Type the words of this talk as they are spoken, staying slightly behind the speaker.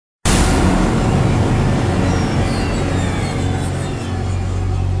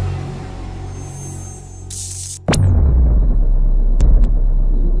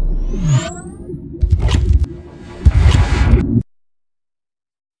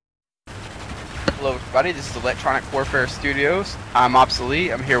Hello everybody, this is Electronic Warfare Studios. I'm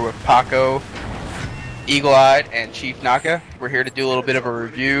Obsolete. I'm here with Paco, Eagle-Eyed, and Chief Naka. We're here to do a little bit of a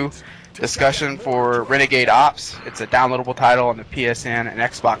review discussion for Renegade Ops. It's a downloadable title on the PSN and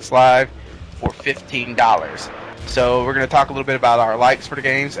Xbox Live for $15. So we're going to talk a little bit about our likes for the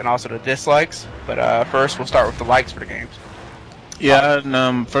games and also the dislikes. But first, we'll start with the likes for the games. Yeah,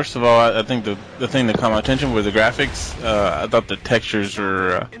 and first of all, I think the thing that caught my attention were the graphics. I thought the textures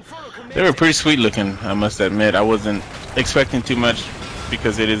were they were pretty sweet looking. I must admit, I wasn't expecting too much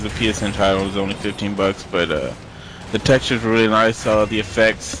because it is a PSN title. It was only $15, but the textures were really nice. The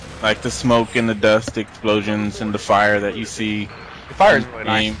effects, like the smoke and the dust explosions and the fire that you see. The fire is really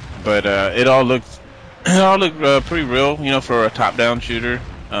nice, but it all looked pretty real, you know, for a top-down shooter.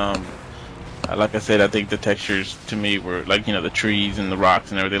 Like I said, I think the textures to me were like, you know, the trees and the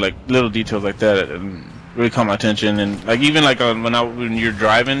rocks and everything, like little details like that, really caught my attention. And like even like when you're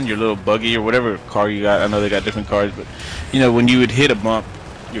driving your little buggy or whatever car you got, I know they got different cars, but you know, when you would hit a bump,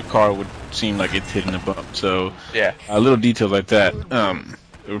 your car would seem like it's hitting a bump. So yeah, little details like that,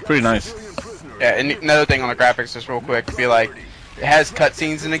 they were pretty nice. Yeah, and another thing on the graphics, just real quick, I feel like it has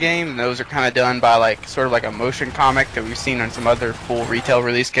cutscenes in the game, and those are kind of done by like sort of like a motion comic that we've seen on some other full retail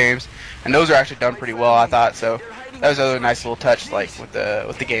release games, and those are actually done pretty well, I thought. So that was another nice little touch, like with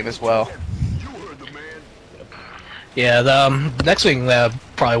the game as well. Yeah, the next thing that I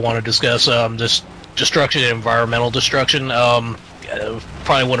probably want to discuss, just destruction and environmental destruction.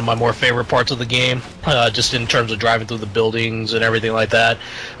 Probably one of my more favorite parts of the game, just in terms of driving through the buildings and everything like that.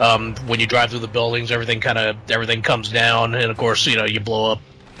 When you drive through the buildings, everything comes down, and of course, you know, you blow up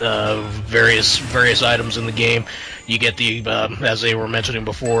various items in the game. You get the as they were mentioning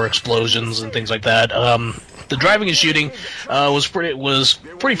before, explosions and things like that. The driving and shooting was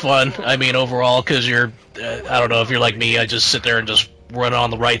pretty fun. I mean, overall, because you're I don't know if you're like me, I just sit there and just run on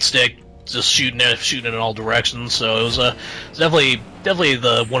the right stick, just shooting in all directions. So it was definitely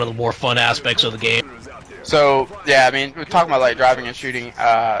one of the more fun aspects of the game. So yeah, I mean, we're talking about like driving and shooting.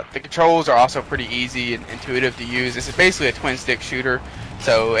 The controls are also pretty easy and intuitive to use. This is basically a twin stick shooter,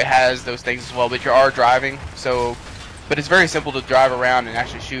 so it has those things as well. But you are driving, but it's very simple to drive around and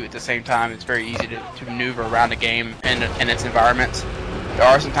actually shoot at the same time. It's very easy to maneuver around the game and its environments. There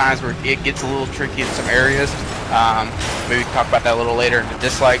are some times where it gets a little tricky in some areas. Maybe we can talk about that a little later in the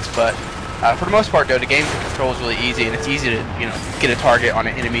dislikes, but for the most part, though, the game control is really easy, and it's easy to, you know, get a target on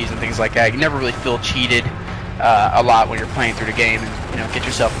enemies and things like that. You never really feel cheated a lot when you're playing through the game, and, you know, get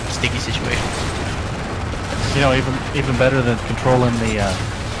yourself in sticky situations. You know, even better than controlling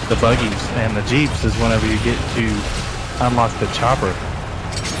the buggies and the jeeps is whenever you get to unlock the chopper.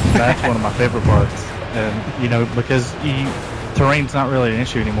 That's one of my favorite parts, and you know, because terrain's not really an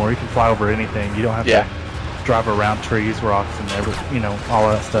issue anymore. You can fly over anything. You don't have to drive around trees, rocks, and you know, all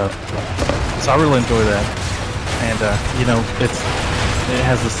that stuff. So I really enjoy that, and you know, it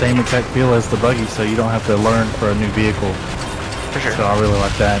has the same exact feel as the buggy, so you don't have to learn for a new vehicle. For sure. So I really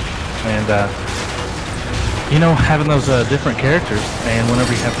like that, and you know, having those different characters, and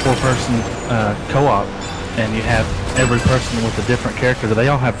whenever you have 4-person co-op, and you have every person with a different character, they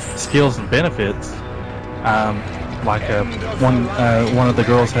all have skills and benefits. Like one of the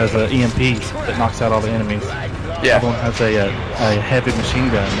girls has an EMP that knocks out all the enemies. Yeah. One has a heavy machine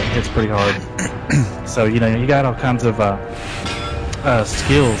gun that hits pretty hard. So you know, you got all kinds of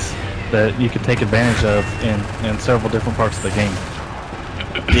skills that you can take advantage of in several different parts of the game.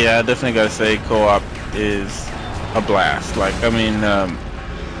 Yeah, I definitely gotta say, co-op is a blast. Like, I mean,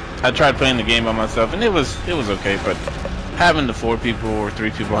 I tried playing the game by myself, and it was okay, but having the 4 people or 3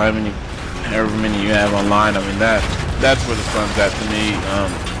 people, however many you have online, I mean, that's where the fun's at to me.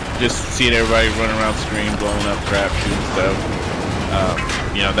 Just seeing everybody running around the screen, blowing up crap, shooting stuff.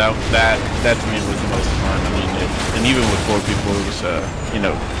 You know, that to me was the most fun. I mean, and even with 4 people, it was you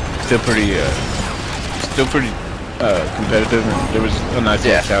know, still pretty competitive, and there was a nice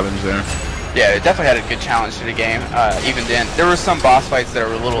little challenge there. Yeah, it definitely had a good challenge to the game. Even then, there were some boss fights that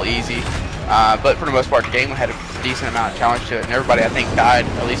were a little easy, but for the most part, the game had a decent amount of challenge to it, and everybody, I think, died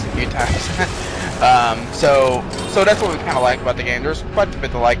at least a few times. So that's what we kind of like about the game. There's quite a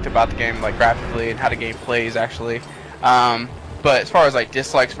bit to like about the game, like graphically and how the game plays, actually. But as far as like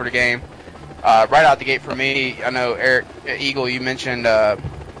dislikes for the game, right out the gate for me, I know Eric Eagle, you mentioned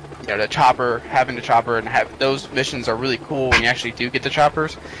you know, having the chopper, and those missions are really cool when you actually do get the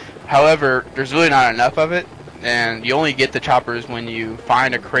choppers. However, there's really not enough of it, and you only get the choppers when you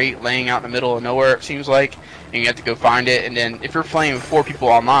find a crate laying out in the middle of nowhere, it seems like, and you have to go find it. And then if you're playing with 4 people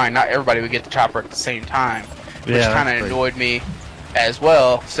online, not everybody would get the chopper at the same time, which kind of annoyed me as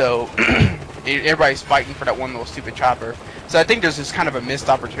well. So everybody's fighting for that one little stupid chopper. So I think there's this kind of a missed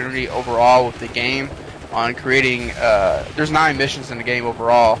opportunity overall with the game on creating. There's 9 missions in the game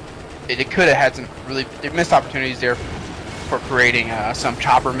overall. It could have had some really missed opportunities there for creating some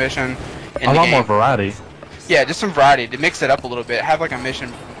chopper mission. A lot more variety. Yeah, just some variety to mix it up a little bit. Have like a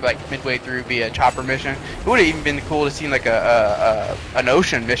mission like midway through be a chopper mission. It would have even been cool to see like an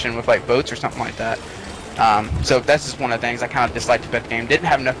ocean mission with like boats or something like that. So that's just one of the things I kind of disliked about the game. Didn't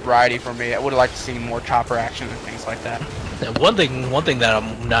have enough variety for me. I would have liked to see more chopper action and things like that. And one thing that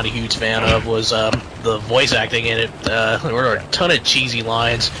I'm not a huge fan of was the voice acting in it. There were a ton of cheesy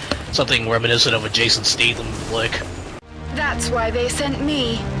lines, something reminiscent of a Jason Statham flick. That's why they sent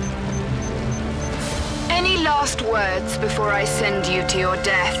me. Any last words before I send you to your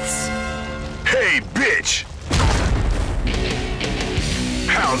deaths? Hey, bitch!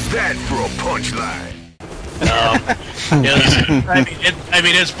 How's that for a punchline? I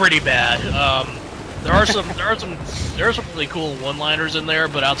mean, it's pretty bad. There are some really cool one-liners in there,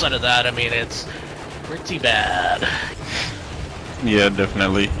 but outside of that, I mean, it's pretty bad. Yeah,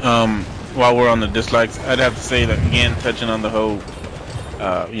 definitely. While we're on the dislikes, I'd have to say that again, touching on the whole,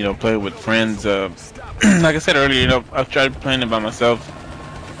 play with friends. Like I said earlier, I've tried playing it by myself.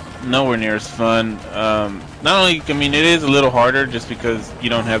 Nowhere near as fun. Not only, I mean, it is a little harder just because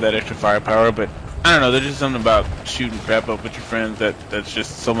you don't have that extra firepower, but I don't know. There's just something about shooting crap up with your friends that's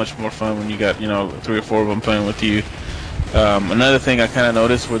just so much more fun when you got 3 or 4 of them playing with you. Another thing I kind of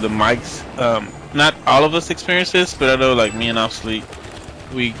noticed were the mics. Not all of us experienced this, but I know like me and Obsolete,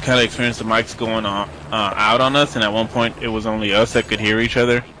 we kind of experienced the mics going out on us, and at one point it was only us that could hear each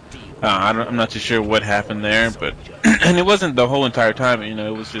other. I'm not too sure what happened there, but and it wasn't the whole entire time.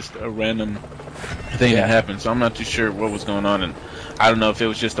 It was just a random thing that happened. So I'm not too sure what was going on, and I don't know if it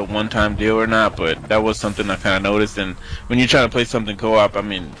was just a one-time deal or not. But that was something I kind of noticed. And when you're trying to play something co-op, I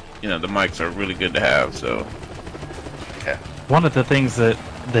mean, the mics are really good to have. So yeah. One of the things that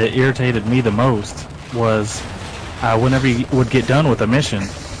irritated me the most was whenever you would get done with a mission,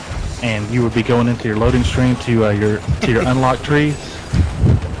 and you would be going into your loading screen to your unlocked tree.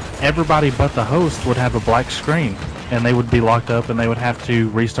 Everybody but the host would have a black screen, and they would be locked up, and they would have to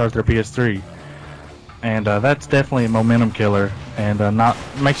restart their PS3. And that's definitely a momentum killer, and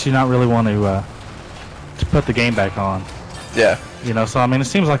makes you not really want to put the game back on. Yeah. So I mean, it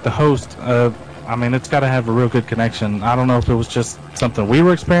seems like the host. I mean, it's got to have a real good connection. I don't know if it was just something we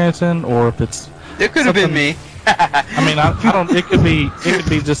were experiencing, or if it's. It could have been me. I mean, I don't. It could be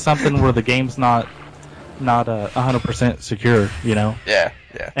just something where the game's not 100% secure. Yeah.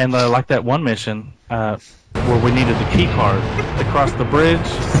 And like that one mission where we needed the key card to cross the bridge.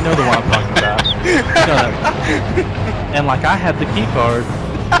 You know the one I'm talking about. And like I had the key card,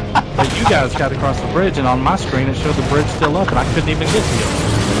 but you guys got to cross the bridge, and on my screen it showed the bridge still up, and I couldn't even get to you.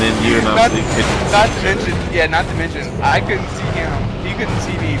 And then you and I couldn't. Not to mention, I couldn't see him. He couldn't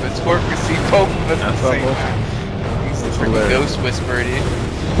see me, but Scorp could see both of us at the same time. He's a freaking ghost whisperer, dude.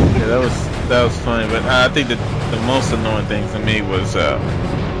 Yeah, that was funny, but I think that the most annoying thing for me was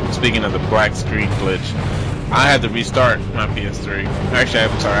speaking of the black screen glitch. I had to restart my PS3. Actually,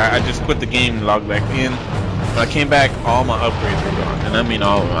 I'm sorry, I just quit the game and logged back in. When I came back, all my upgrades were gone, and I mean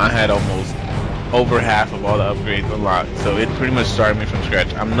all of them. I had almost over half of all the upgrades unlocked, so it pretty much started me from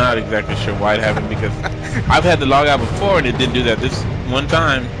scratch. I'm not exactly sure why it happened, because I've had to log out before and it didn't do that. This one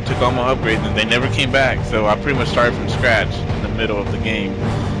time took all my upgrades and they never came back, so I pretty much started from scratch in the middle of the game,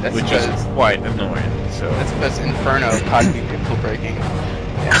 which is quite annoying. So that's because Inferno caught me pixel breaking.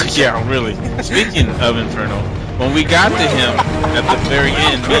 Yeah, really. Speaking of Inferno, when we got to him at the very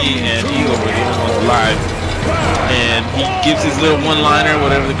end, me and Eagle were the only ones alive, and he gives his little one-liner,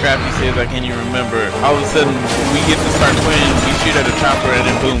 whatever the crap he says, I can't even remember. All of a sudden, we get to start playing, we shoot at a chopper, and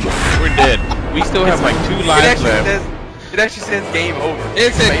then boom, we're dead. We still have like 2 lives left. It actually says game over.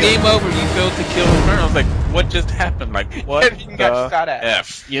 It said game over, you failed to kill Inferno. I was like, what just happened? Like, what the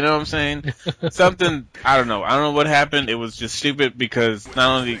F? You know what I'm saying? Something, I don't know what happened. It was just stupid, because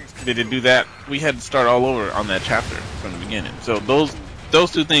not only did it do that, we had to start all over on that chapter from the beginning. So those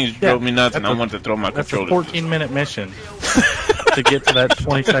 2 things drove me nuts, and I wanted to throw my controller. That's a 14-minute mission to get to that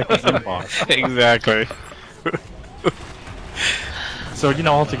 20-second end boss. Exactly. So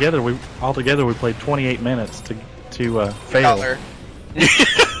altogether we played 28 minutes to fail.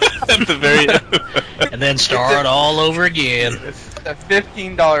 At the very end. And then start all over again. It's a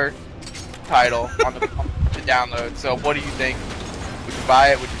 $15 title on the download. So what do you think? Would you buy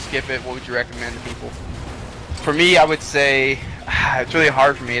it? Would you skip it? What would you recommend to people? For me, I would say it's really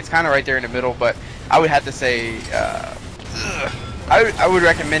hard for me. It's kind of right there in the middle, but I would have to say I would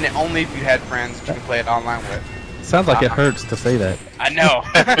recommend it only if you had friends that you can play it online with. Sounds like it hurts to say that. I know.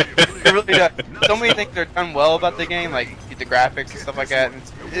 It really does. So many things are done well about the game, like the graphics and stuff like that. And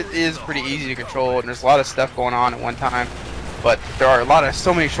it is pretty easy to control, and there's a lot of stuff going on at one time. But there are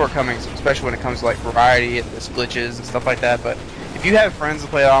so many shortcomings, especially when it comes to like variety and there's glitches and stuff like that. But if you have friends to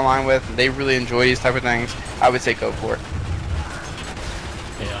play it online with and they really enjoy these type of things, I would say go for it.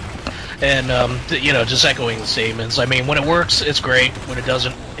 Yeah. And just echoing the statements. I mean, when it works, it's great. When it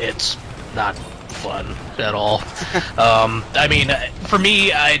doesn't, it's not fun at all. I mean, for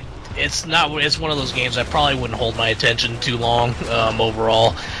me, it's one of those games I probably wouldn't hold my attention too long.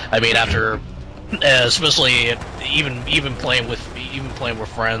 Overall, I mean, after especially even playing with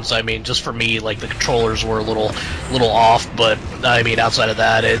friends. I mean, just for me, like the controllers were a little off, but I mean, outside of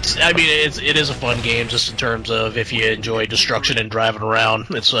that, it is a fun game just in terms of if you enjoy destruction and driving around.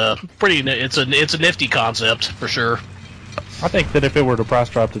 It's a nifty concept for sure. I think that if it were to price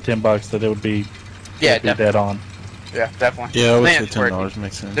drop to $10, that it would be dead on. Yeah, definitely. Yeah, I would say $10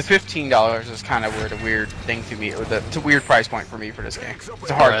 makes sense. The $15 is kind of where the weird thing to me, or it's a weird price point for me for this game. It's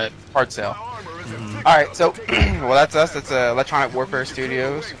a hard sell. All right, so well, that's us. That's Electronic Warfare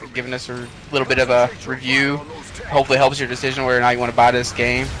Studios giving us a little bit of a review. Hopefully, helps your decision whether or not you want to buy this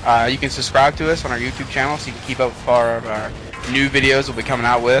game. You can subscribe to us on our YouTube channel so you can keep up with our new videos we'll be coming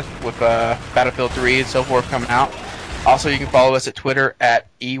out with Battlefield 3 and so forth coming out. Also, you can follow us at Twitter at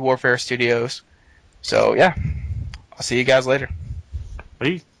EWarfarestudios. So yeah, I'll see you guys later.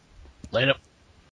 Peace. Later.